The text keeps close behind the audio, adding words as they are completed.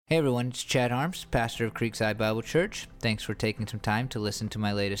Hey everyone, it's Chad Harms, pastor of Creekside Bible Church. Thanks for taking some time to listen to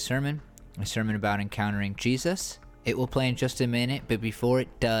my latest sermon, a sermon about encountering Jesus. It will play in just a minute, but before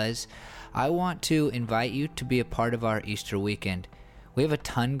it does, I want to invite you to be a part of our Easter weekend. We have a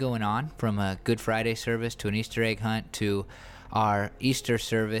ton going on, from a Good Friday service to an Easter egg hunt to our Easter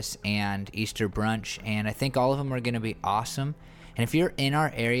service and Easter brunch, and I think all of them are going to be awesome. And if you're in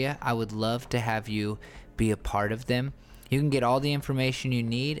our area, I would love to have you be a part of them. You can get all the information you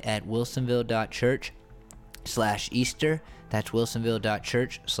need at wilsonville.church/Easter. That's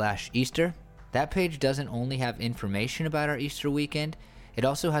wilsonville.church/Easter. That page doesn't only have information about our Easter weekend, it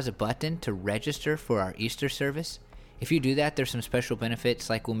also has a button to register for our Easter service. If you do that, there's some special benefits,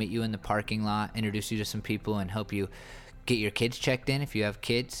 like we'll meet you in the parking lot, introduce you to some people, and help you get your kids checked in if you have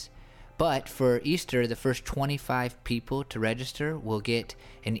kids. But for Easter, the first 25 people to register will get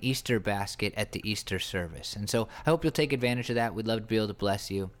an Easter basket at the Easter service. And so I hope you'll take advantage of that. We'd love to be able to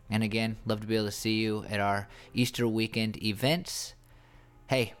bless you. And again, love to be able to see you at our Easter weekend events.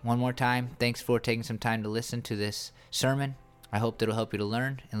 Hey, one more time, thanks for taking some time to listen to this sermon. I hope that it'll help you to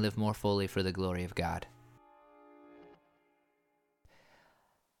learn and live more fully for the glory of God.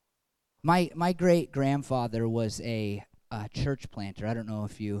 My great-grandfather was a church planter. I don't know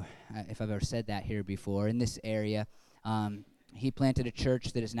if I've ever said that here before. In this area, he planted a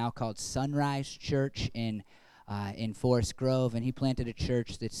church that is now called Sunrise Church in Forest Grove, and he planted a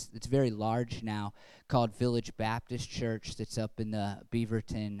church that's very large now called Village Baptist Church that's up in the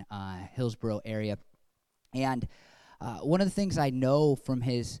Beaverton, Hillsboro area. And one of the things I know from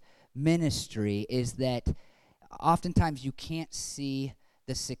his ministry is that oftentimes you can't see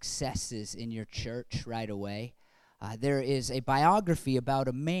the successes in your church right away. There is a biography about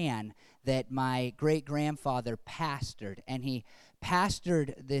a man that my great-grandfather pastored, and he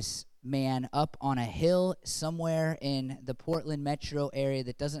pastored this man up on a hill somewhere in the Portland metro area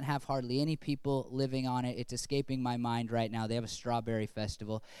that doesn't have hardly any people living on it. It's escaping my mind right now. They have a strawberry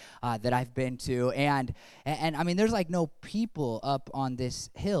festival that I've been to, and I mean, there's like no people up on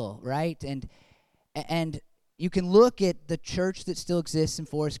this hill, right? And you can look at the church that still exists in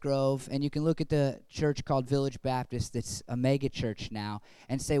Forest Grove, and you can look at the church called Village Baptist that's a mega church now,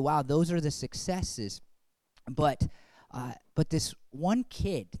 and say, wow, those are the successes. But this one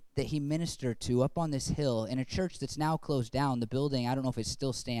kid that he ministered to up on this hill in a church that's now closed down, the building, I don't know if it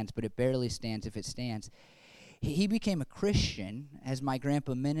still stands, but it barely stands if it stands. He became a Christian as my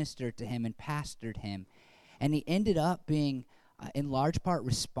grandpa ministered to him and pastored him, and he ended up being in large part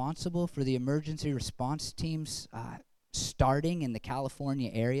responsible for the emergency response teams starting in the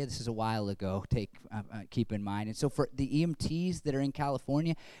California area. This is a while ago, keep in mind. And so for the EMTs that are in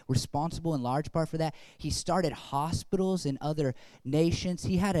California, responsible in large part for that. He started hospitals in other nations.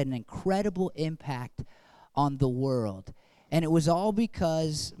 He had an incredible impact on the world. And it was all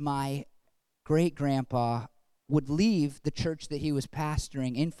because my great-grandpa would leave the church that he was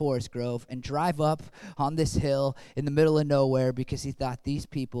pastoring in Forest Grove and drive up on this hill in the middle of nowhere because he thought these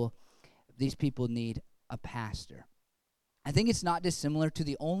people need a pastor. I think it's not dissimilar to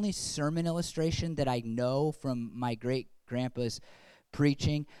the only sermon illustration that I know from my great-grandpa's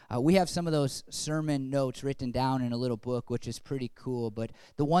preaching. We have some of those sermon notes written down in a little book, which is pretty cool, but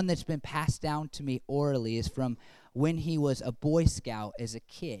the one that's been passed down to me orally is from when he was a Boy Scout as a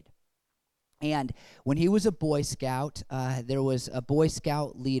kid. And when he was a Boy Scout, there was a Boy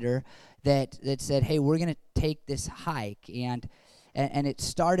Scout leader that said, hey, we're going to take this hike. And it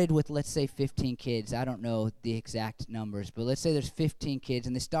started with, let's say, 15 kids. I don't know the exact numbers, but let's say there's 15 kids.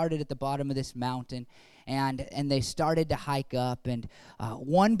 And they started at the bottom of this mountain, and they started to hike up. And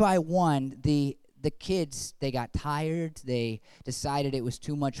one by one, the kids, they got tired. They decided it was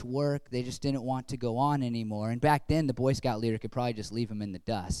too much work. They just didn't want to go on anymore. And back then, the Boy Scout leader could probably just leave them in the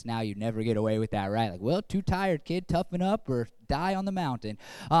dust. Now you'd never get away with that, right? Like, well, too tired, kid, toughen up or die on the mountain.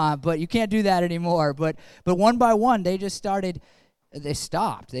 But you can't do that anymore. But one by one, they just started. They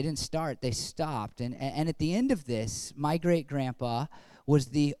stopped. They didn't start. They stopped. And at the end of this, my great-grandpa was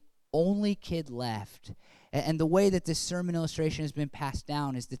the only kid left. And the way that this sermon illustration has been passed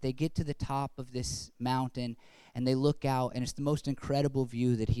down is that they get to the top of this mountain and they look out, and it's the most incredible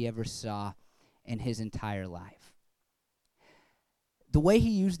view that he ever saw in his entire life. The way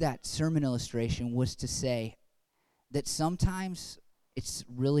he used that sermon illustration was to say that sometimes it's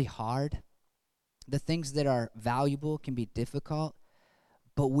really hard. The things that are valuable can be difficult,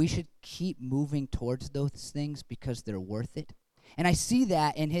 but we should keep moving towards those things because they're worth it. And I see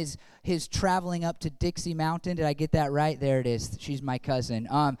that in his traveling up to Dixie Mountain. Did I get that right? There it is. She's my cousin.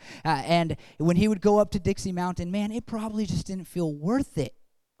 And when he would go up to Dixie Mountain, man, it probably just didn't feel worth it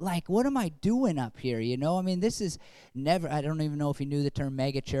like, what am I doing up here? You know, I mean, this is never, I don't even know if he knew the term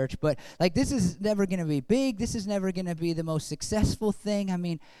mega church, but like, this is never going to be big. This is never going to be the most successful thing. I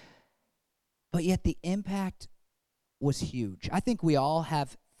mean, but yet the impact was huge. I think we all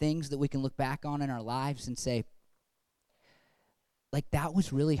have things that we can look back on in our lives and say, like, that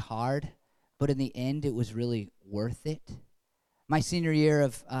was really hard, but in the end, it was really worth it. My senior year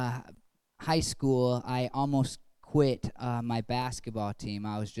of high school, I almost quit my basketball team.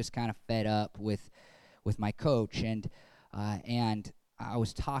 I was just kind of fed up with my coach, and I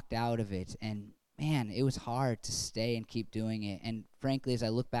was talked out of it. And man, it was hard to stay and keep doing it. And frankly, as I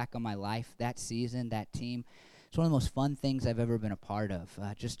look back on my life, that season, that team, it's one of the most fun things I've ever been a part of.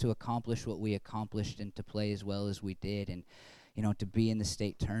 Just to accomplish what we accomplished and to play as well as we did, and you know, to be in the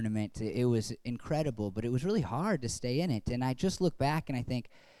state tournament, it was incredible. But it was really hard to stay in it. And I just look back and I think,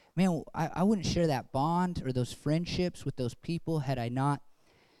 man, I wouldn't share that bond or those friendships with those people had I not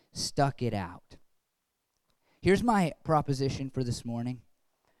stuck it out. Here's my proposition for this morning.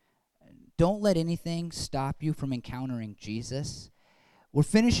 Don't let anything stop you from encountering Jesus. We're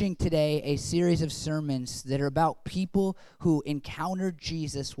finishing today a series of sermons that are about people who encountered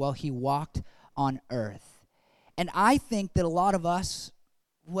Jesus while he walked on earth. And I think that a lot of us,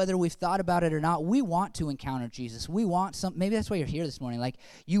 whether we've thought about it or not, we want to encounter Jesus. We want some, maybe that's why you're here this morning. Like,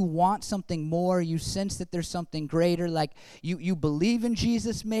 you want something more. You sense that there's something greater. Like, you believe in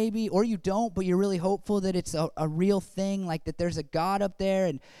Jesus maybe, or you don't, but you're really hopeful that it's a real thing, like that there's a God up there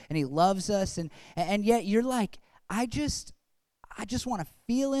and he loves us. And yet you're like, I just want to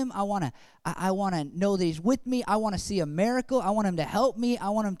feel him. I want to know that he's with me. I want to see a miracle. I want him to help me. I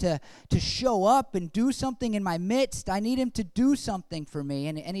want him to show up and do something in my midst. I need him to do something for me,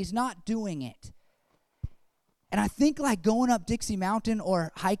 and he's not doing it. And I think like going up Dixie Mountain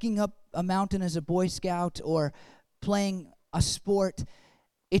or hiking up a mountain as a Boy Scout or playing a sport,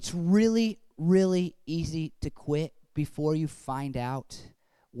 it's really, really easy to quit before you find out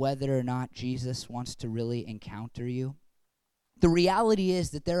whether or not Jesus wants to really encounter you. The reality is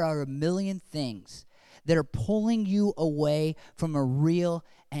that there are a million things that are pulling you away from a real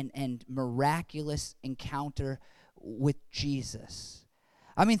and miraculous encounter with Jesus.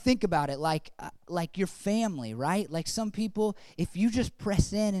 I mean, think about it, like your family, right? Like some people, if you just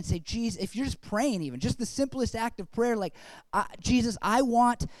press in and say, Jesus, if you're just praying even, just the simplest act of prayer, like, Jesus, I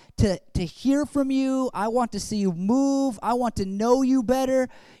want to hear from you. I want to see you move. I want to know you better.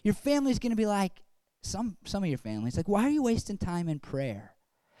 Your family's going to be like, some of your families, like, why are you wasting time in prayer?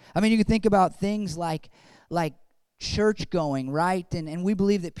 I mean, you can think about things like church going, right? And we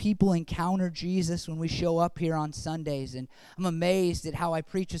believe that people encounter Jesus when we show up here on Sundays. And I'm amazed at how I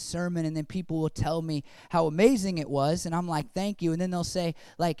preach a sermon and then people will tell me how amazing it was. And I'm like, thank you. And then they'll say,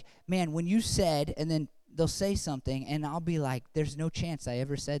 like, man, when you said, and then they'll say something, and I'll be like, there's no chance I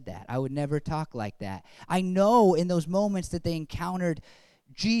ever said that. I would never talk like that. I know in those moments that they encountered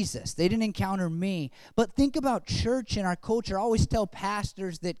Jesus. They didn't encounter me. But think about church in our culture. I always tell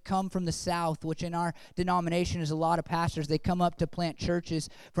pastors that come from the South, which in our denomination is a lot of pastors. They come up to plant churches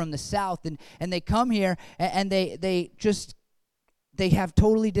from the South, and they come here, and they have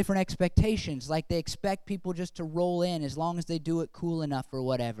totally different expectations. Like, they expect people just to roll in as long as they do it cool enough or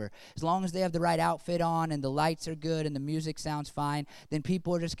whatever. As long as they have the right outfit on and the lights are good and the music sounds fine, then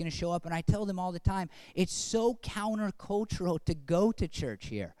people are just going to show up. And I tell them all the time, it's so countercultural to go to church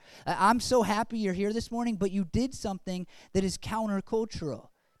here. I'm so happy you're here this morning, but you did something that is countercultural.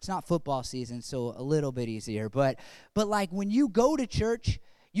 It's not football season, so a little bit easier. But like, when you go to church,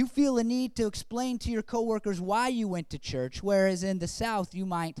 you feel a need to explain to your coworkers why you went to church, whereas in the South, you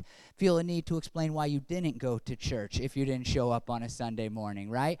might feel a need to explain why you didn't go to church if you didn't show up on a Sunday morning,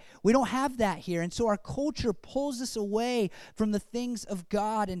 right? We don't have that here, and so our culture pulls us away from the things of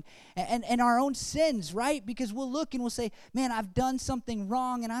God and our own sins, right? Because we'll look and we'll say, man, I've done something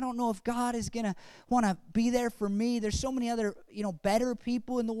wrong, and I don't know if God is going to want to be there for me. There's so many other, better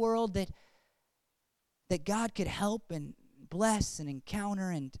people in the world that God could help and bless and encounter,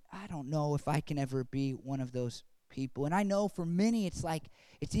 and I don't know if I can ever be one of those people. And I know for many it's like,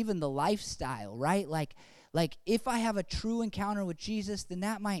 it's even the lifestyle, right? Like if I have a true encounter with Jesus, then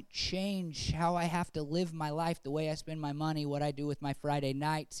that might change how I have to live my life, the way I spend my money, what I do with my Friday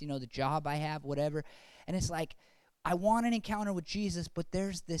nights, the job I have, whatever. And it's like, I want an encounter with Jesus, but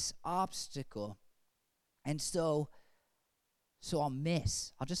there's this obstacle. And so I'll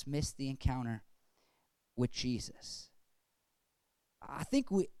just miss the encounter with Jesus. I think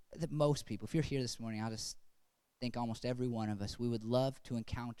that most people, if you're here this morning, I just think almost every one of us, we would love to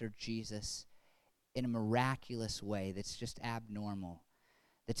encounter Jesus in a miraculous way that's just abnormal,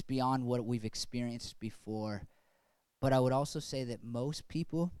 that's beyond what we've experienced before. But I would also say that most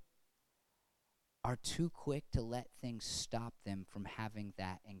people are too quick to let things stop them from having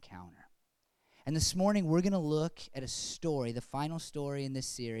that encounter. And this morning, we're going to look at a story, the final story in this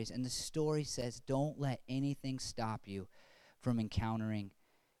series, and the story says, don't let anything stop you from encountering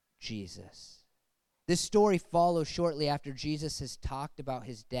Jesus. This story follows shortly after Jesus has talked about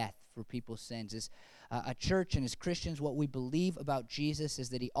his death for people's sins. As a church and as Christians, what we believe about Jesus is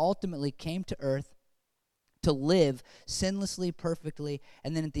that he ultimately came to earth to live sinlessly, perfectly,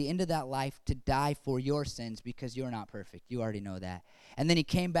 and then at the end of that life to die for your sins because you're not perfect. You already know that. And then he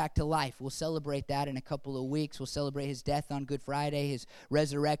came back to life. We'll celebrate that in a couple of weeks. We'll celebrate his death on Good Friday, his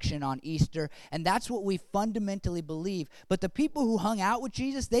resurrection on Easter, and that's what we fundamentally believe. But the people who hung out with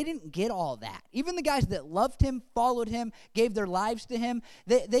Jesus, they didn't get all that. Even the guys that loved him, followed him, gave their lives to him,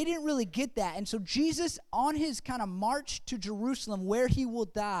 they didn't really get that. And so Jesus, on his kind of march to Jerusalem where he will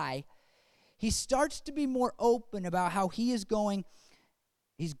die, he starts to be more open about how he's going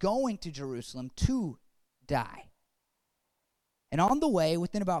to Jerusalem to die. And on the way,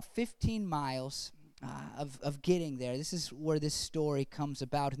 within about 15 miles of getting there, this is where this story comes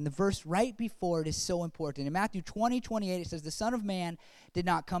about. And the verse right before it is so important. In Matthew 20:28, it says, "The Son of Man did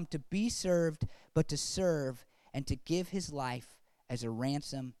not come to be served, but to serve and to give his life as a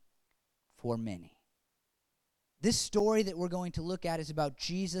ransom for many." This story that we're going to look at is about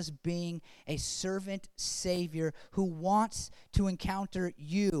Jesus being a servant Savior who wants to encounter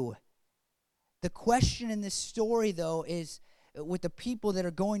you. The question in this story, though, is with the people that are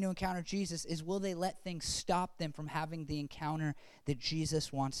going to encounter Jesus is, will they let things stop them from having the encounter that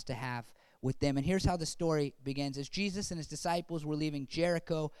Jesus wants to have with them? And here's how the story begins. As Jesus and his disciples were leaving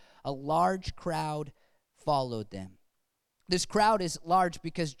Jericho, a large crowd followed them. This crowd is large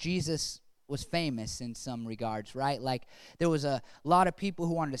because Jesus was famous in some regards, right? Like there was a lot of people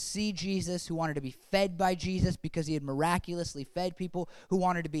who wanted to see Jesus, who wanted to be fed by Jesus because he had miraculously fed people, who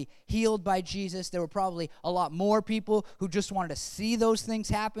wanted to be healed by Jesus. There were probably a lot more people who just wanted to see those things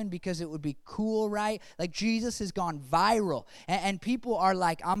happen because it would be cool, right? Like Jesus has gone viral, and people are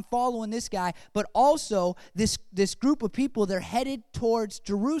like, I'm following this guy. But also this group of people, they're headed towards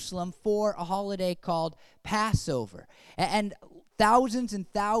Jerusalem for a holiday called Passover. And thousands and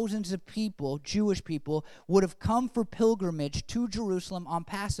thousands of people, Jewish people, would have come for pilgrimage to Jerusalem on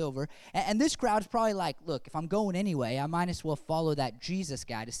Passover. And this crowd's probably like, look, if I'm going anyway, I might as well follow that Jesus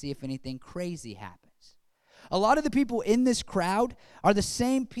guy to see if anything crazy happens. A lot of the people in this crowd are the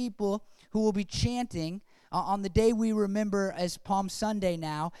same people who will be chanting on the day we remember as Palm Sunday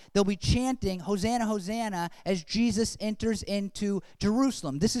now. They'll be chanting, Hosanna, Hosanna, as Jesus enters into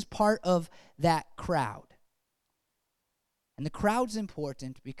Jerusalem. This is part of that crowd. And the crowd's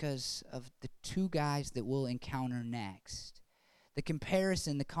important because of the two guys that we'll encounter next. The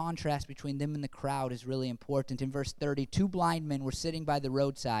comparison, the contrast between them and the crowd is really important. In verse 30, two blind men were sitting by the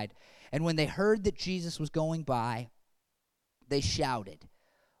roadside, and when they heard that Jesus was going by, they shouted,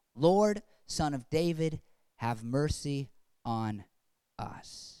 "Lord, Son of David, have mercy on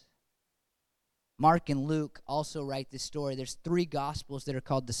us." Mark and Luke also write this story. There's three gospels that are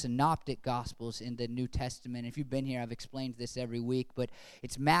called the synoptic gospels in the New Testament. If you've been here, I've explained this every week, but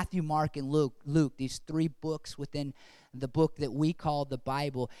it's Matthew, Mark, and Luke, these three books within the book that we call the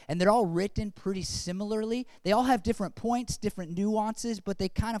Bible. And they're all written pretty similarly. They all have different points, different nuances, but they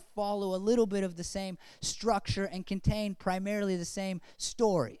kind of follow a little bit of the same structure and contain primarily the same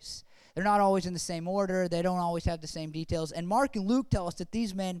stories. They're not always in the same order. They don't always have the same details. And Mark and Luke tell us that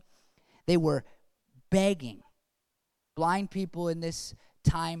these men, they were begging. Blind people in this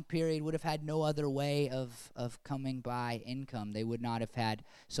time period would have had no other way of coming by income. They would not have had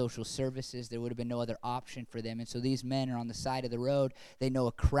social services. There would have been no other option for them. And so these men are on the side of the road. They know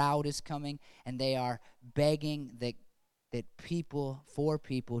a crowd is coming, and they are begging that people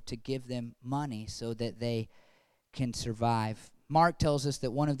to give them money so that they can survive. Mark tells us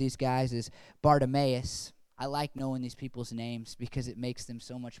that one of these guys is Bartimaeus. I like knowing these people's names because it makes them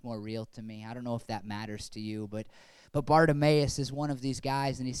so much more real to me. I don't know if that matters to you, but Bartimaeus is one of these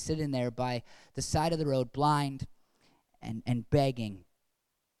guys, and he's sitting there by the side of the road, blind and begging.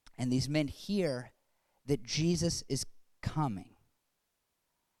 And these men hear that Jesus is coming.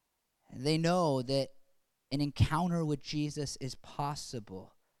 They know that an encounter with Jesus is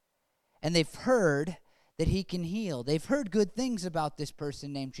possible. And they've heard that he can heal. They've heard good things about this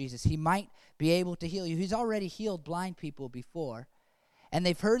person named Jesus. He might be able to heal you. He's already healed blind people before. And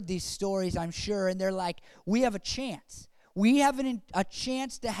they've heard these stories, I'm sure, and they're like, we have a chance. We have a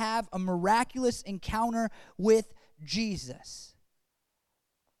chance to have a miraculous encounter with Jesus.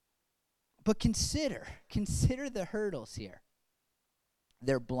 But consider the hurdles here.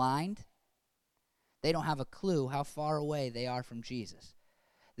 They're blind. They don't have a clue how far away they are from Jesus.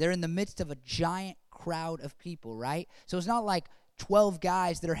 They're in the midst of a giant crowd of people, right? So it's not like 12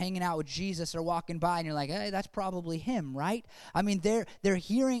 guys that are hanging out with Jesus are walking by and you're like, hey, that's probably him, right? I mean, they're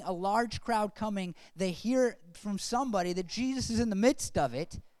hearing a large crowd coming. They hear from somebody that Jesus is in the midst of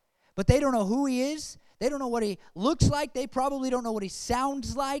it, but they don't know who he is. They don't know what he looks like. They probably don't know what he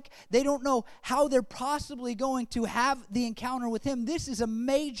sounds like. They don't know how they're possibly going to have the encounter with him. This is a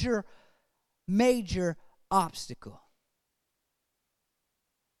major, major obstacle.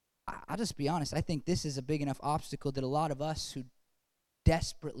 I'll just be honest. I think this is a big enough obstacle that a lot of us who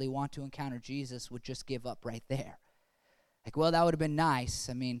desperately want to encounter Jesus would just give up right there. Like, well, that would have been nice.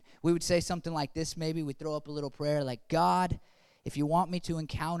 I mean, we would say something like this maybe. We'd throw up a little prayer like, God, if you want me to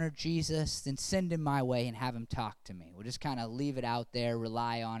encounter Jesus, then send him my way and have him talk to me. We'll just kind of leave it out there,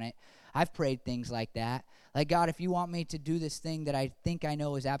 rely on it. I've prayed things like that. Like, God, if you want me to do this thing that I think I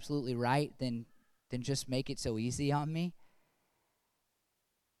know is absolutely right, then just make it so easy on me.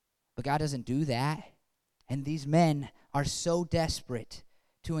 But God doesn't do that. And these men are so desperate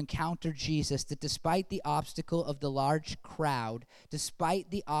to encounter Jesus that despite the obstacle of the large crowd, despite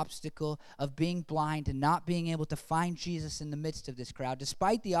the obstacle of being blind and not being able to find Jesus in the midst of this crowd,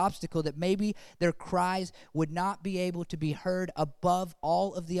 despite the obstacle that maybe their cries would not be able to be heard above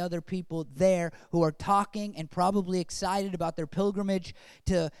all of the other people there who are talking and probably excited about their pilgrimage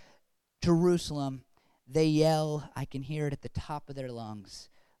to Jerusalem, they yell, I can hear it at the top of their lungs,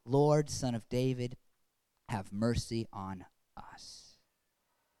 Lord, Son of David, have mercy on us.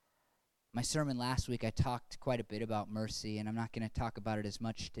 My sermon last week, I talked quite a bit about mercy, and I'm not going to talk about it as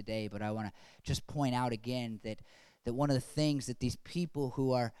much today, but I want to just point out again that one of the things that these people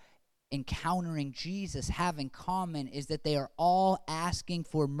who are encountering Jesus have in common is that they are all asking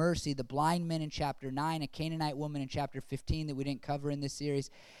for mercy. The blind men in chapter 9, a Canaanite woman in chapter 15 that we didn't cover in this series,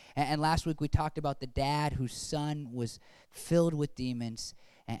 and last week we talked about the dad whose son was filled with demons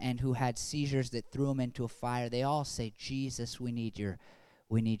and who had seizures that threw him into a fire. They all say, Jesus, we need your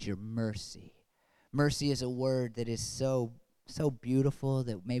mercy. Mercy is a word that is so beautiful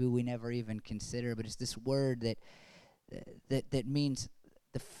that maybe we never even consider, but it's this word that means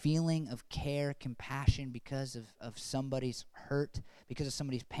the feeling of care, compassion because of somebody's hurt, because of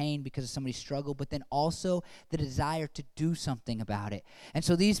somebody's pain, because of somebody's struggle, but then also the desire to do something about it. And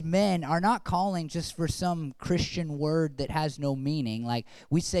so these men are not calling just for some Christian word that has no meaning. Like,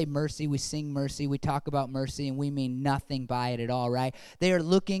 we say mercy, we sing mercy, we talk about mercy, and we mean nothing by it at all, right? They are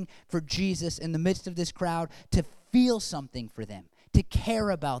looking for Jesus in the midst of this crowd to feel something for them, to care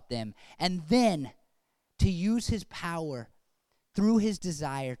about them, and then to use his power through his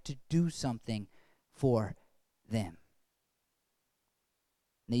desire to do something for them.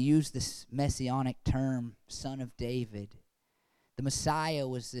 And they use this messianic term, Son of David. The Messiah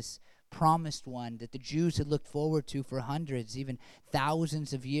was this promised one that the Jews had looked forward to for hundreds, even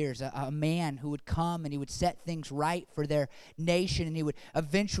thousands of years, a man who would come and he would set things right for their nation, and he would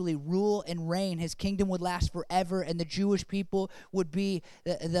eventually rule and reign. His kingdom would last forever, and the Jewish people would be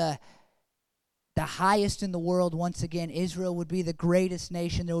the highest in the world once again. Israel would be the greatest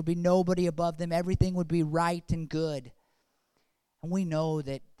nation. There would be nobody above them. Everything would be right and good. And we know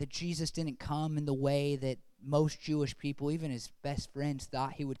that Jesus didn't come in the way that most Jewish people, even his best friends,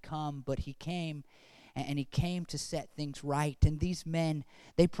 thought he would come, but he came, and he came to set things right. And these men,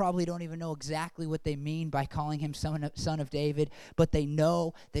 they probably don't even know exactly what they mean by calling him son of David, but they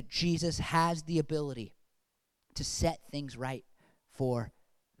know that Jesus has the ability to set things right for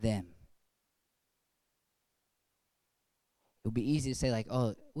them. It would be easy to say, like,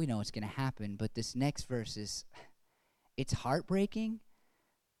 oh, we know it's going to happen, but this next verse it's heartbreaking,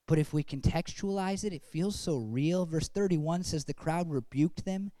 but if we contextualize it, it feels so real. Verse 31 says, the crowd rebuked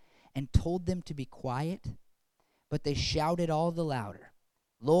them and told them to be quiet, but they shouted all the louder,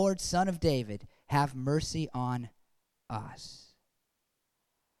 Lord, Son of David, have mercy on us.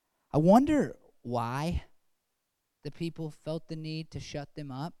 I wonder why the people felt the need to shut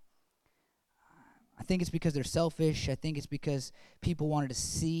them up. I think it's because they're selfish. I think it's because people wanted to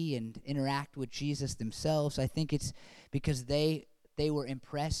see and interact with Jesus themselves. I think it's because they were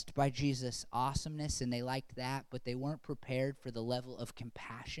impressed by Jesus' awesomeness and they liked that, but they weren't prepared for the level of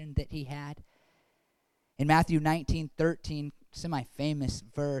compassion that he had. In Matthew 19:13, semi-famous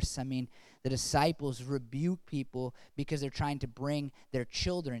verse, the disciples rebuke people because they're trying to bring their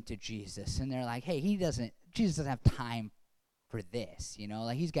children to Jesus. And they're like, hey, Jesus doesn't have time for this,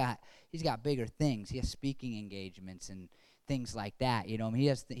 like he's got bigger things. He has speaking engagements and things like that,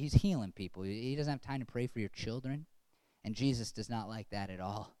 he's healing people. He doesn't have time to pray for your children, and Jesus does not like that at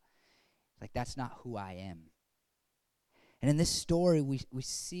all. It's like, that's not who I am. And in this story, we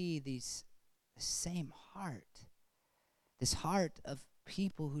see these The same heart. This heart of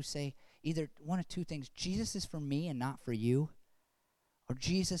people who say either one of two things: Jesus is for me and not for you, or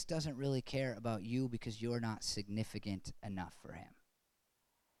Jesus doesn't really care about you because you're not significant enough for him.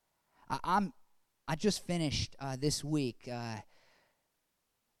 I just finished this week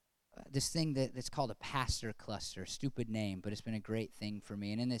this thing that's called a pastor cluster. Stupid name, but it's been a great thing for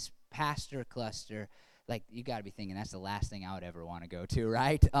me. And in this pastor cluster, like, you got to be thinking that's the last thing I would ever want to go to,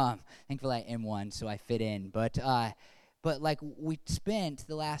 right? Thankfully I am one, so I fit in. But like, we spent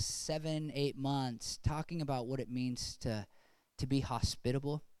the last 7-8 months talking about what it means to be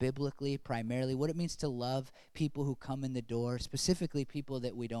hospitable, biblically, primarily, what it means to love people who come in the door, specifically people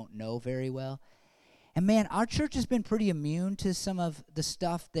that we don't know very well. And man, our church has been pretty immune to some of the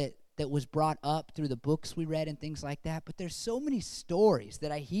stuff that was brought up through the books we read and things like that. But there's so many stories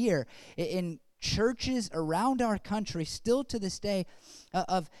that I hear in churches around our country still to this day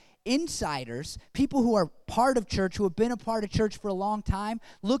of insiders, people who are part of church, who have been a part of church for a long time,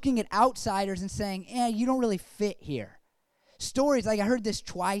 looking at outsiders and saying, you don't really fit here. Stories, like I heard this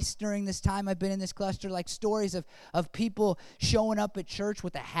twice during this time I've been in this cluster, like stories of people showing up at church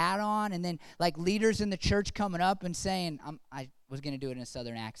with a hat on, and then like leaders in the church coming up and saying, I was going to do it in a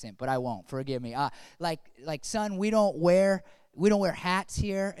southern accent, but I won't, forgive me. Like son, we don't wear hats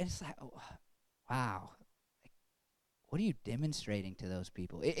here. And it's like, oh, wow. What are you demonstrating to those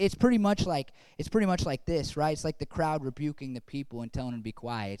people? It's pretty much like this, right? It's like the crowd rebuking the people and telling them to be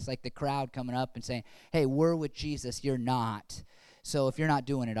quiet. It's like the crowd coming up and saying, hey, we're with Jesus, you're not. So if you're not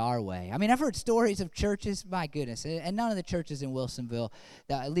doing it our way. I mean, I've heard stories of churches, my goodness, and none of the churches in Wilsonville,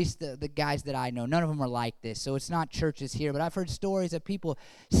 at least the guys that I know, none of them are like this. So it's not churches here, but I've heard stories of people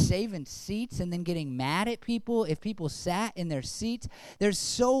saving seats and then getting mad at people if people sat in their seats.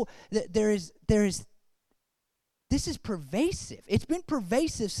 This is pervasive. It's been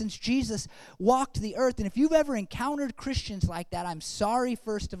pervasive since Jesus walked the earth. And if you've ever encountered Christians like that, I'm sorry,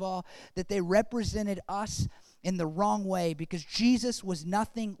 first of all, that they represented us in the wrong way, because Jesus was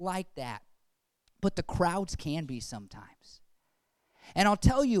nothing like that. But the crowds can be sometimes. And I'll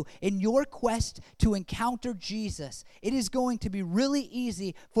tell you, in your quest to encounter Jesus, it is going to be really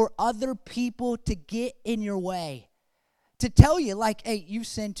easy for other people to get in your way. To tell you, like, hey, you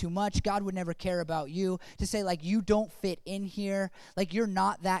sin too much, God would never care about you. To say, like, you don't fit in here, like, you're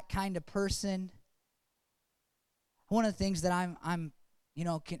not that kind of person. One of the things that I'm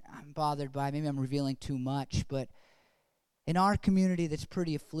bothered by, maybe I'm revealing too much, but in our community that's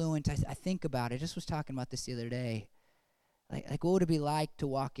pretty affluent, I think about it. I just was talking about this the other day. Like, what would it be like to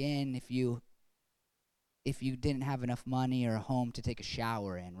walk in if you didn't have enough money or a home to take a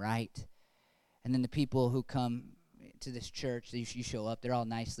shower in, right? And then the people who come to this church, you show up, they're all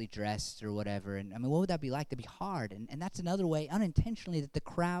nicely dressed or whatever, and I mean, what would that be like? That'd be hard, and that's another way, unintentionally, that the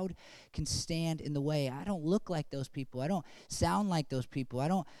crowd can stand in the way. I don't look like those people, I don't sound like those people, I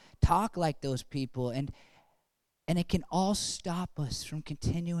don't talk like those people, and it can all stop us from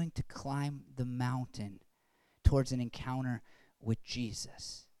continuing to climb the mountain towards an encounter with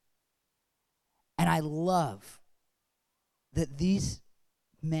Jesus. And I love that these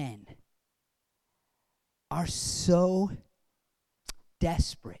men are so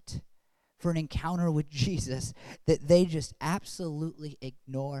desperate for an encounter with Jesus that they just absolutely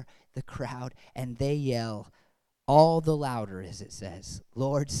ignore the crowd and they yell all the louder, as it says,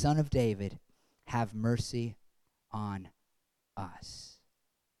 Lord, Son of David, have mercy on us.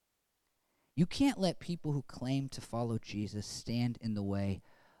 You can't let people who claim to follow Jesus stand in the way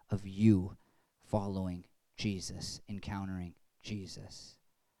of you following Jesus, encountering Jesus.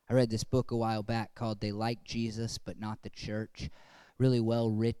 I read this book a while back called They Like Jesus But Not the Church. Really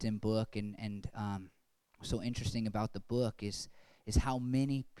well-written book, and so interesting about the book is how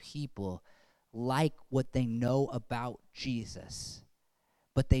many people like what they know about Jesus,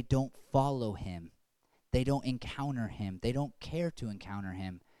 but they don't follow him. They don't encounter him. They don't care to encounter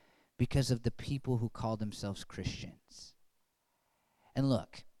him because of the people who call themselves Christians. And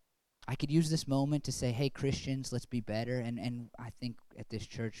look, I could use this moment to say, hey, Christians, let's be better. And I think at this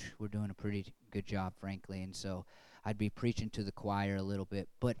church we're doing a pretty good job, frankly. And so I'd be preaching to the choir a little bit.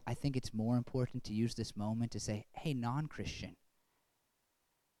 But I think it's more important to use this moment to say, hey, non-Christian,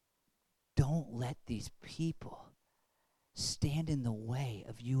 don't let these people stand in the way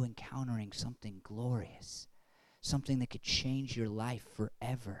of you encountering something glorious, something that could change your life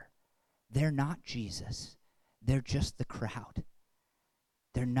forever. They're not Jesus. They're just the crowd.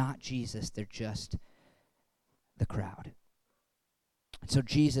 They're not Jesus, they're just the crowd. So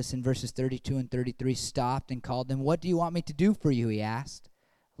Jesus, in verses 32 and 33, stopped and called them. What do you want me to do for you, he asked.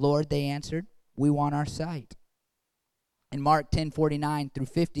 Lord, they answered, we want our sight. In Mark 10:49 through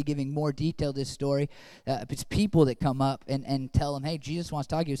 50, giving more detail to this story, it's people that come up and tell him, hey, Jesus wants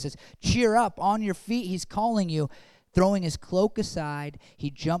to talk to you. It says, cheer up, on your feet, he's calling you. Throwing his cloak aside, he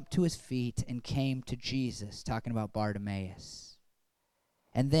jumped to his feet and came to Jesus, talking about Bartimaeus.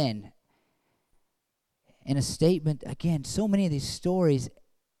 And then, in a statement, again, so many of these stories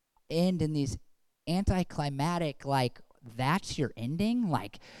end in these anticlimactic, like, that's your ending?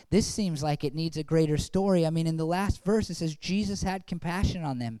 Like, this seems like it needs a greater story. I mean, in the last verse, it says, Jesus had compassion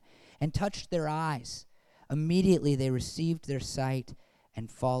on them and touched their eyes. Immediately they received their sight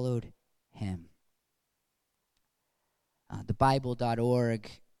and followed him. TheBible.org,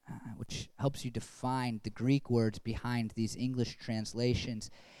 which helps you define the Greek words behind these English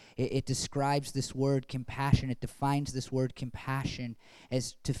translations, it describes this word compassion. It defines this word compassion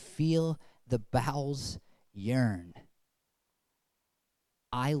as to feel the bowels yearn.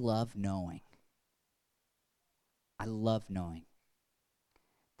 I love knowing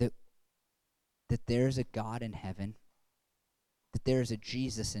that there's a God in heaven, that there's a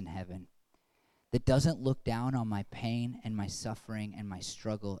Jesus in heaven, that doesn't look down on my pain and my suffering and my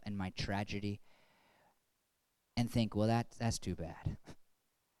struggle and my tragedy and think, well, that's too bad.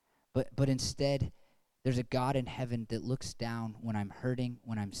 But instead, there's a God in heaven that looks down when I'm hurting,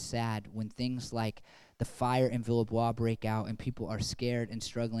 when I'm sad, when things like the fire in Villebois break out and people are scared and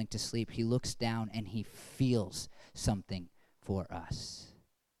struggling to sleep. He looks down and he feels something for us.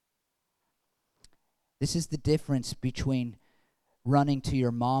 This is the difference between running to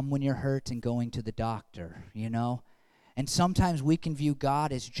your mom when you're hurt and going to the doctor, you know? And sometimes we can view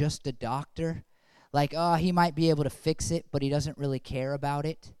God as just a doctor. Like, oh, he might be able to fix it, but he doesn't really care about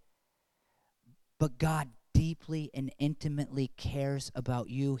it. But God deeply and intimately cares about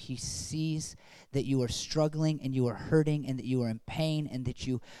you. He sees that you are struggling and you are hurting and that you are in pain and that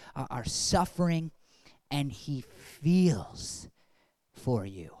you are suffering, and he feels for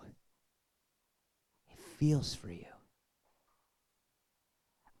you. He feels for you.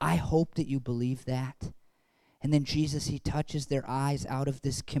 I hope that you believe that. And then Jesus, he touches their eyes out of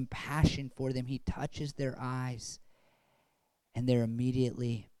this compassion for them. He touches their eyes, and they're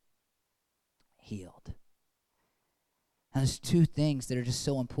immediately healed. Now, there's two things that are just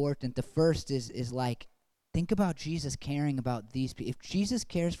so important. The first is like, think about Jesus caring about these people. If Jesus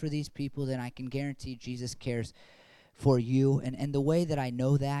cares for these people, then I can guarantee Jesus cares for you. And the way that I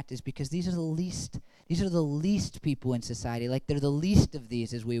know that is because these are the least people in society. Like, they're the least of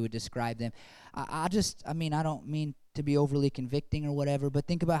these, as we would describe them. I don't mean to be overly convicting or whatever, but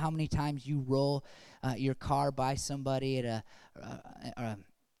think about how many times you roll your car by somebody at a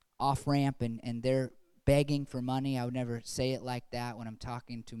off-ramp and they're begging for money. I would never say it like that when I'm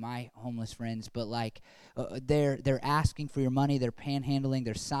talking to my homeless friends, but like they're asking for your money, they're panhandling,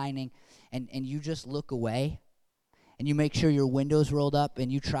 they're signing, and you just look away. And you make sure your window's rolled up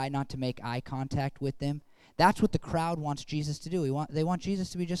and you try not to make eye contact with them. That's what the crowd wants Jesus to do. They want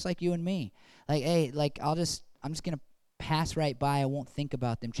Jesus to be just like you and me. Like, hey, like I'm just going to pass right by. I won't think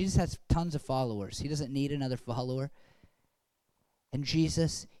about them. Jesus has tons of followers. He doesn't need another follower. And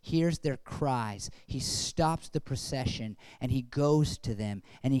Jesus hears their cries. He stops the procession and he goes to them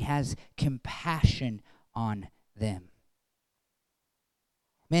and he has compassion on them.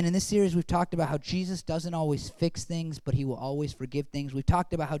 Man, in this series, we've talked about how Jesus doesn't always fix things, but he will always forgive things. We've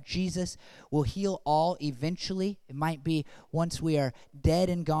talked about how Jesus will heal all eventually. It might be once we are dead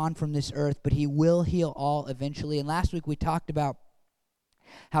and gone from this earth, but he will heal all eventually. And last week, we talked about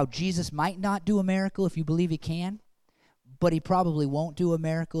how Jesus might not do a miracle if you believe he can, but he probably won't do a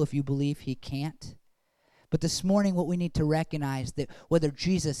miracle if you believe he can't. But this morning, what we need to recognize that whether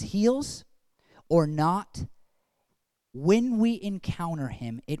Jesus heals or not, when we encounter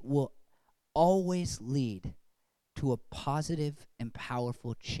him, it will always lead to a positive and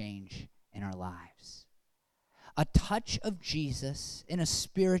powerful change in our lives. A touch of Jesus, in a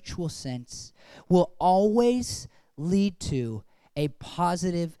spiritual sense, will always lead to a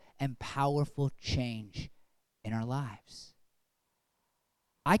positive and powerful change in our lives.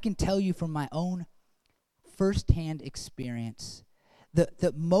 I can tell you from my own firsthand experience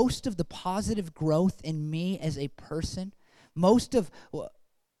that most of the positive growth in me as a person, most of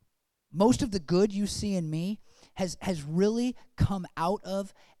the good you see in me has really come out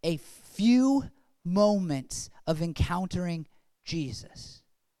of a few moments of encountering Jesus.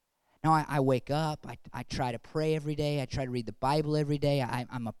 Now, I wake up, I try to pray every day, I try to read the Bible every day,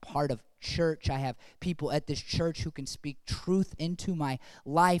 I'm a part of church, I have people at this church who can speak truth into my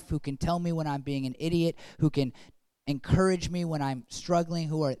life, who can tell me when I'm being an idiot, who can encourage me when I'm struggling,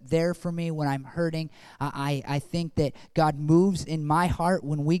 who are there for me when I'm hurting. I think that God moves in my heart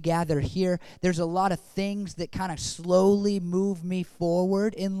when we gather here. There's a lot of things that kind of slowly move me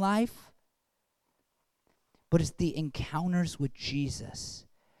forward in life. But it's the encounters with Jesus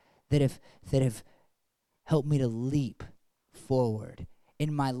that have helped me to leap forward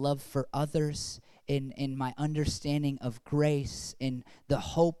in my love for others, in my understanding of grace, in the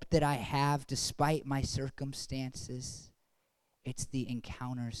hope that I have despite my circumstances. It's the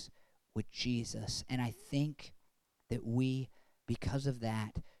encounters with Jesus. And I think that we, because of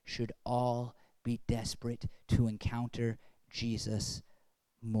that, should all be desperate to encounter Jesus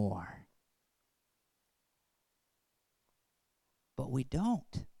more. But we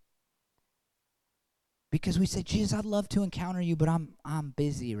don't. Because we say, Jesus, I'd love to encounter you, but I'm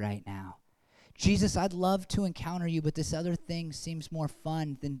busy right now. Jesus, I'd love to encounter you, but this other thing seems more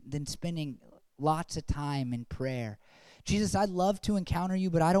fun than spending lots of time in prayer. Jesus, I'd love to encounter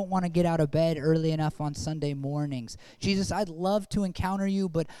you, but I don't want to get out of bed early enough on Sunday mornings. Jesus, I'd love to encounter you,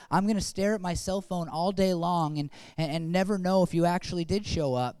 but I'm going to stare at my cell phone all day long and never know if you actually did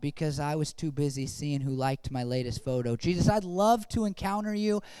show up because I was too busy seeing who liked my latest photo. Jesus, I'd love to encounter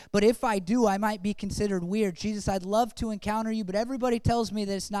you, but if I do, I might be considered weird. Jesus, I'd love to encounter you, but everybody tells me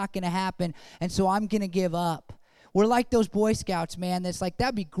that it's not going to happen, and so I'm going to give up. We're like those Boy Scouts, man, that's like,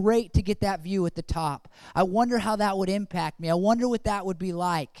 that'd be great to get that view at the top. I wonder how that would impact me. I wonder what that would be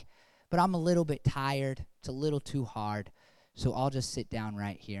like. But I'm a little bit tired. It's a little too hard. So I'll just sit down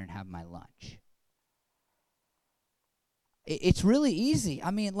right here and have my lunch. It's really easy.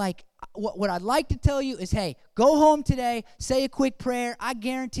 I mean, like, what I'd like to tell you is, hey, go home today, say a quick prayer. I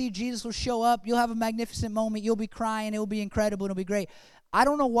guarantee Jesus will show up. You'll have a magnificent moment. You'll be crying. It'll be incredible. It'll be great. I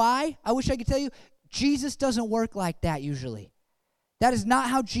don't know why. I wish I could tell you. Jesus doesn't work like that usually. That is not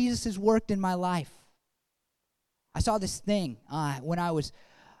how Jesus has worked in my life. I saw this thing when I was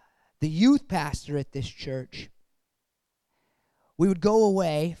the youth pastor at this church. We would go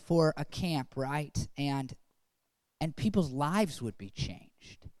away for a camp, right? And people's lives would be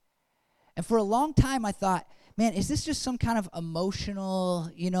changed. And for a long time I thought, man, is this just some kind of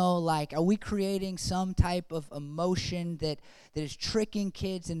emotional, like, are we creating some type of emotion that is tricking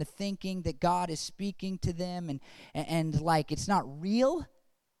kids into thinking that God is speaking to them and like it's not real?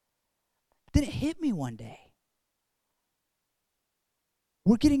 But then it hit me one day.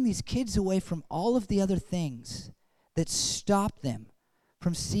 We're getting these kids away from all of the other things that stop them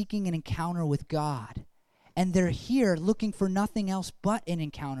from seeking an encounter with God. And they're here looking for nothing else but an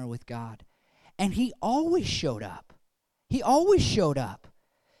encounter with God. And he always showed up. He always showed up.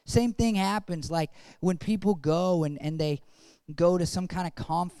 Same thing happens like when people go and they go to some kind of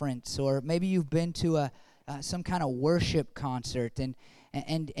conference, or maybe you've been to some kind of worship concert and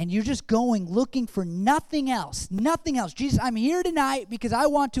you're just going looking for nothing else. Jesus, I'm here tonight because I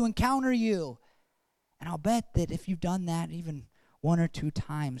want to encounter you. And I'll bet that if you've done that even one or two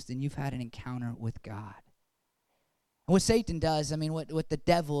times, then you've had an encounter with God. What Satan does, I mean, what the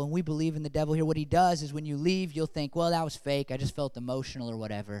devil, and we believe in the devil here, what he does is when you leave, you'll think, well, that was fake. I just felt emotional or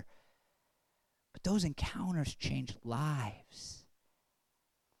whatever. But those encounters change lives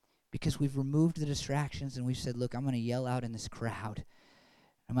because we've removed the distractions and we've said, look, I'm going to yell out in this crowd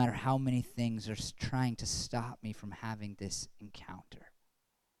no matter how many things are trying to stop me from having this encounter.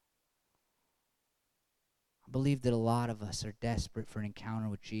 I believe that a lot of us are desperate for an encounter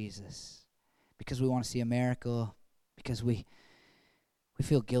with Jesus because we want to see a miracle, because we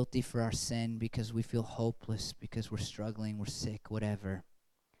feel guilty for our sin, because we feel hopeless, because we're struggling, we're sick, whatever.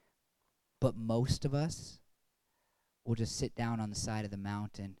 But most of us will just sit down on the side of the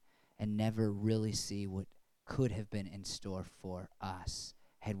mountain and never really see what could have been in store for us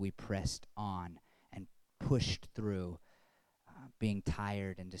had we pressed on and pushed through being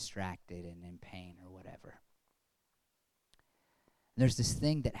tired and distracted and in pain or whatever. There's this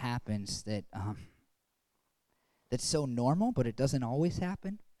thing that happens that that's so normal, but it doesn't always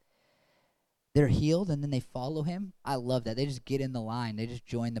happen. They're healed, and then they follow him. I love that. They just get in the line. They just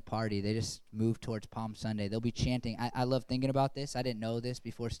join the party. They just move towards Palm Sunday. They'll be chanting. I love thinking about this. I didn't know this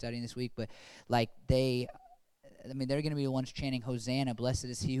before studying this week, but like they're going to be the ones chanting, Hosanna, blessed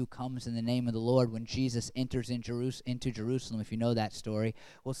is he who comes in the name of the Lord when Jesus enters into Jerusalem. If you know that story,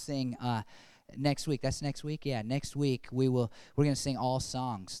 we'll sing next week. That's next week? Yeah, next week we're going to sing all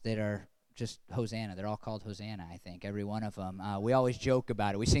songs that are just Hosanna. They're all called Hosanna, I think, every one of them. We always joke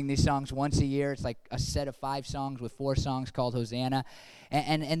about it. We sing these songs once a year. It's like a set of 5 songs with 4 songs called Hosanna.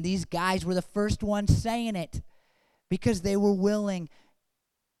 And these guys were the first ones saying it because they were willing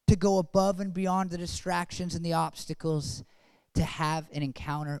to go above and beyond the distractions and the obstacles to have an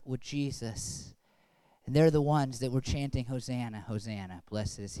encounter with Jesus. And they're the ones that were chanting, Hosanna, Hosanna,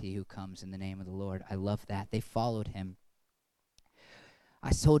 blessed is he who comes in the name of the Lord. I love that. They followed him.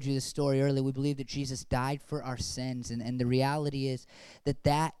 I told you this story earlier. We believe that Jesus died for our sins, and the reality is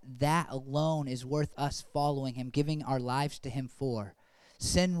that alone is worth us following him, giving our lives to him for.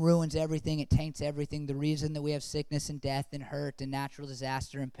 Sin ruins everything. It taints everything. The reason that we have sickness and death and hurt and natural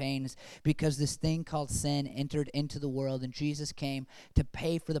disaster and pain is because this thing called sin entered into the world, and Jesus came to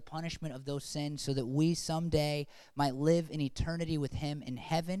pay for the punishment of those sins so that we someday might live in eternity with him in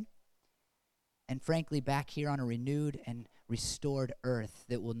heaven, and frankly back here on a renewed and restored earth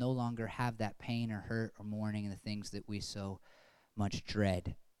that will no longer have that pain or hurt or mourning and the things that we so much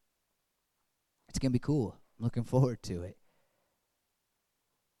dread. It's going to be cool. I'm looking forward to it.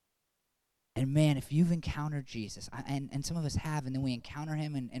 And man, if you've encountered Jesus, and some of us have, and then we encounter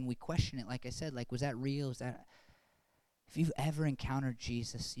him and we question it, like I said, like, was that real? If you've ever encountered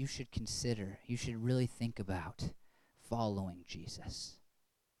Jesus, you should really think about following Jesus.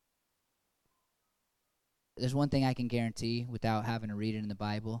 There's one thing I can guarantee without having to read it in the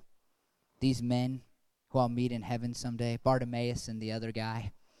Bible. These men who I'll meet in heaven someday, Bartimaeus and the other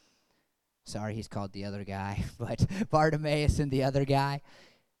guy. Sorry, he's called the other guy, but Bartimaeus and the other guy,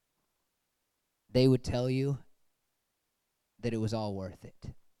 they would tell you that it was all worth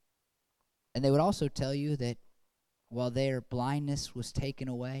it. And they would also tell you that while their blindness was taken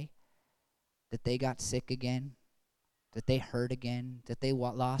away, that they got sick again, that they hurt again, that they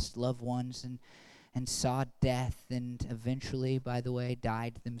lost loved ones and saw death, and eventually, by the way,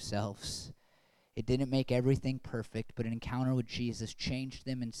 died themselves. It didn't make everything perfect, but an encounter with Jesus changed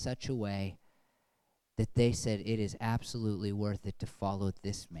them in such a way that they said, it is absolutely worth it to follow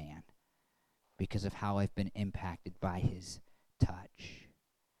this man because of how I've been impacted by his touch.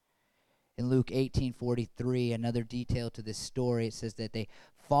 In Luke 18:43, another detail to this story, it says that they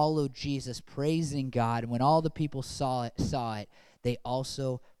followed Jesus praising God, and when all the people saw it, they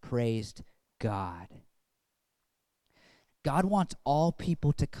also praised God. God wants all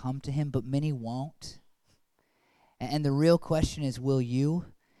people to come to him, but many won't. And the real question is, will you?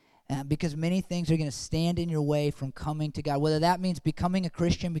 Because many things are going to stand in your way from coming to God. Whether that means becoming a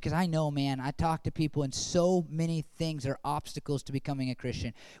Christian, because I know, man, I talk to people and so many things are obstacles to becoming a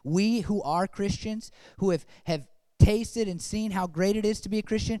Christian. We who are Christians, who have tasted and seen how great it is to be a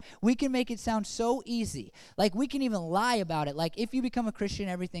Christian, we can make it sound so easy. Like, we can even lie about it. Like, if you become a Christian,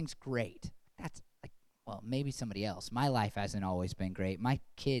 everything's great. That's like, well, maybe somebody else. My life hasn't always been great. My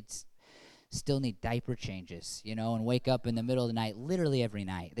kids still need diaper changes, and wake up in the middle of the night, literally every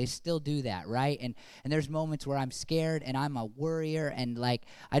night. They still do that, right? And there's moments where I'm scared and I'm a worrier and like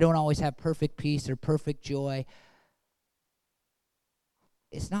I don't always have perfect peace or perfect joy.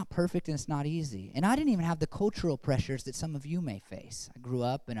 It's not perfect and it's not easy. And I didn't even have the cultural pressures that some of you may face. I grew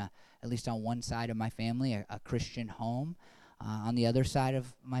up in at least on one side of my family, a Christian home. On the other side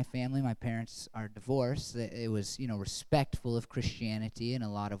of my family, my parents are divorced. It was, respectful of Christianity in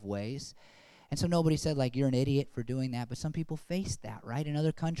a lot of ways. And so nobody said, like, you're an idiot for doing that, but some people face that, right? In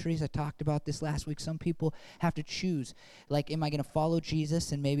other countries, I talked about this last week, some people have to choose, like, am I going to follow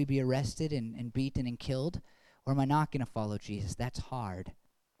Jesus and maybe be arrested and beaten and killed, or am I not going to follow Jesus? That's hard.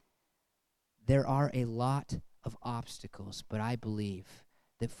 There are a lot of obstacles, but I believe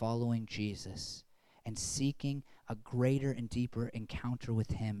that following Jesus and seeking a greater and deeper encounter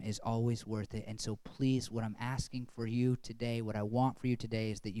with him is always worth it. And so please, what I'm asking for you today, what I want for you today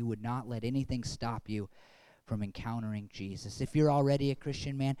is that you would not let anything stop you from encountering Jesus. If you're already a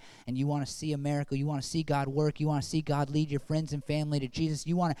Christian, man, and you want to see a miracle, you want to see God work, you want to see God lead your friends and family to Jesus,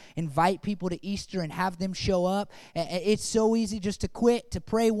 you want to invite people to Easter and have them show up, it's so easy just to quit, to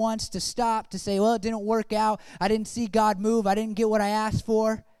pray once, to stop, to say, well, it didn't work out, I didn't see God move, I didn't get what I asked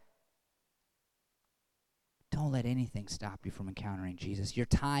for. Don't let anything stop you from encountering Jesus. Your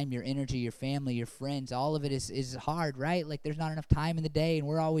time, your energy, your family, your friends, all of it is hard, right? Like, there's not enough time in the day, and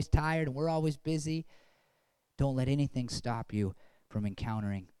we're always tired, and we're always busy. Don't let anything stop you from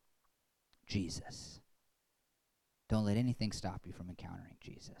encountering Jesus. Don't let anything stop you from encountering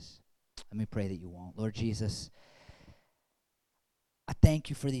Jesus. Let me pray that you won't. Lord Jesus, I thank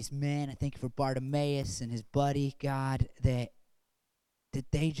you for these men. I thank you for Bartimaeus and his buddy, God, that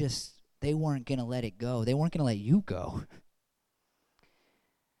they weren't going to let it go. They weren't going to let you go.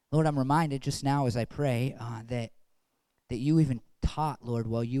 Lord, I'm reminded just now as I pray that you even taught, Lord,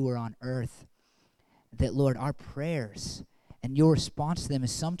 while you were on earth, that, Lord, our prayers and your response to them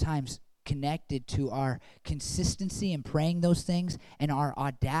is sometimes connected to our consistency in praying those things and our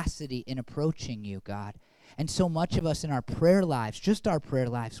audacity in approaching you, God. And so much of us in our prayer lives, just our prayer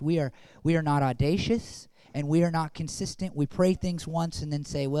lives, we are not audacious and we are not consistent. We pray things once and then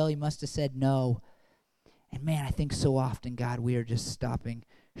say, well, he must have said no. And man, I think so often, God, we are just stopping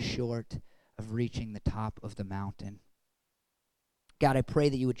short of reaching the top of the mountain. God, I pray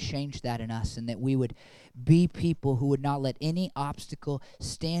that you would change that in us and that we would be people who would not let any obstacle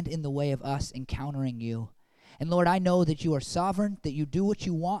stand in the way of us encountering you. And Lord, I know that you are sovereign, that you do what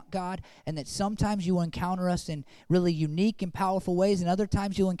you want, God, and that sometimes you will encounter us in really unique and powerful ways, and other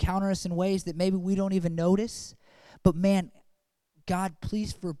times you'll encounter us in ways that maybe we don't even notice. But man, God,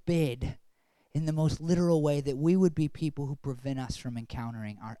 please forbid in the most literal way that we would be people who prevent us from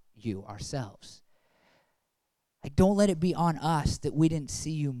encountering you ourselves. Like, don't let it be on us that we didn't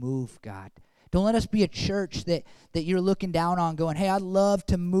see you move, God. Don't let us be a church that you're looking down on going, hey, I'd love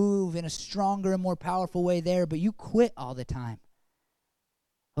to move in a stronger and more powerful way there, but you quit all the time.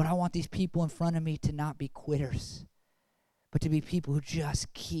 Lord, I want these people in front of me to not be quitters, but to be people who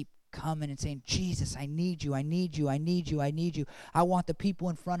just keep coming and saying, Jesus, I need you, I need you, I need you, I need you. I want the people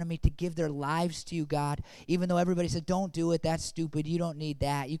in front of me to give their lives to you, God, even though everybody said, don't do it, that's stupid, you don't need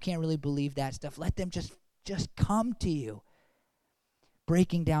that, you can't really believe that stuff. Let them just come to you,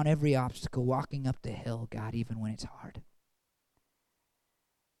 breaking down every obstacle, walking up the hill, God, even when it's hard.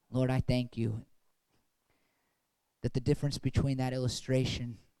 Lord, I thank you that the difference between that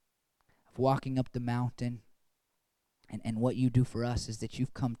illustration of walking up the mountain and what you do for us is that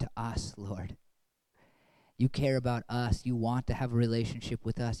you've come to us, Lord. You care about us. You want to have a relationship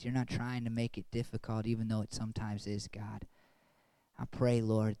with us. You're not trying to make it difficult, even though it sometimes is, God. I pray,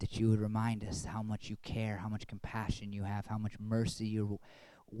 Lord, that you would remind us how much you care, how much compassion you have, how much mercy you're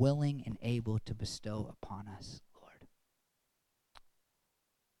willing and able to bestow upon us, Lord.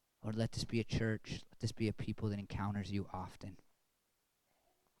 Lord, let this be a church. Let this be a people that encounters you often.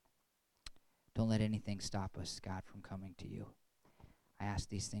 Don't let anything stop us, God, from coming to you. I ask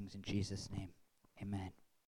these things in Jesus' name. Amen.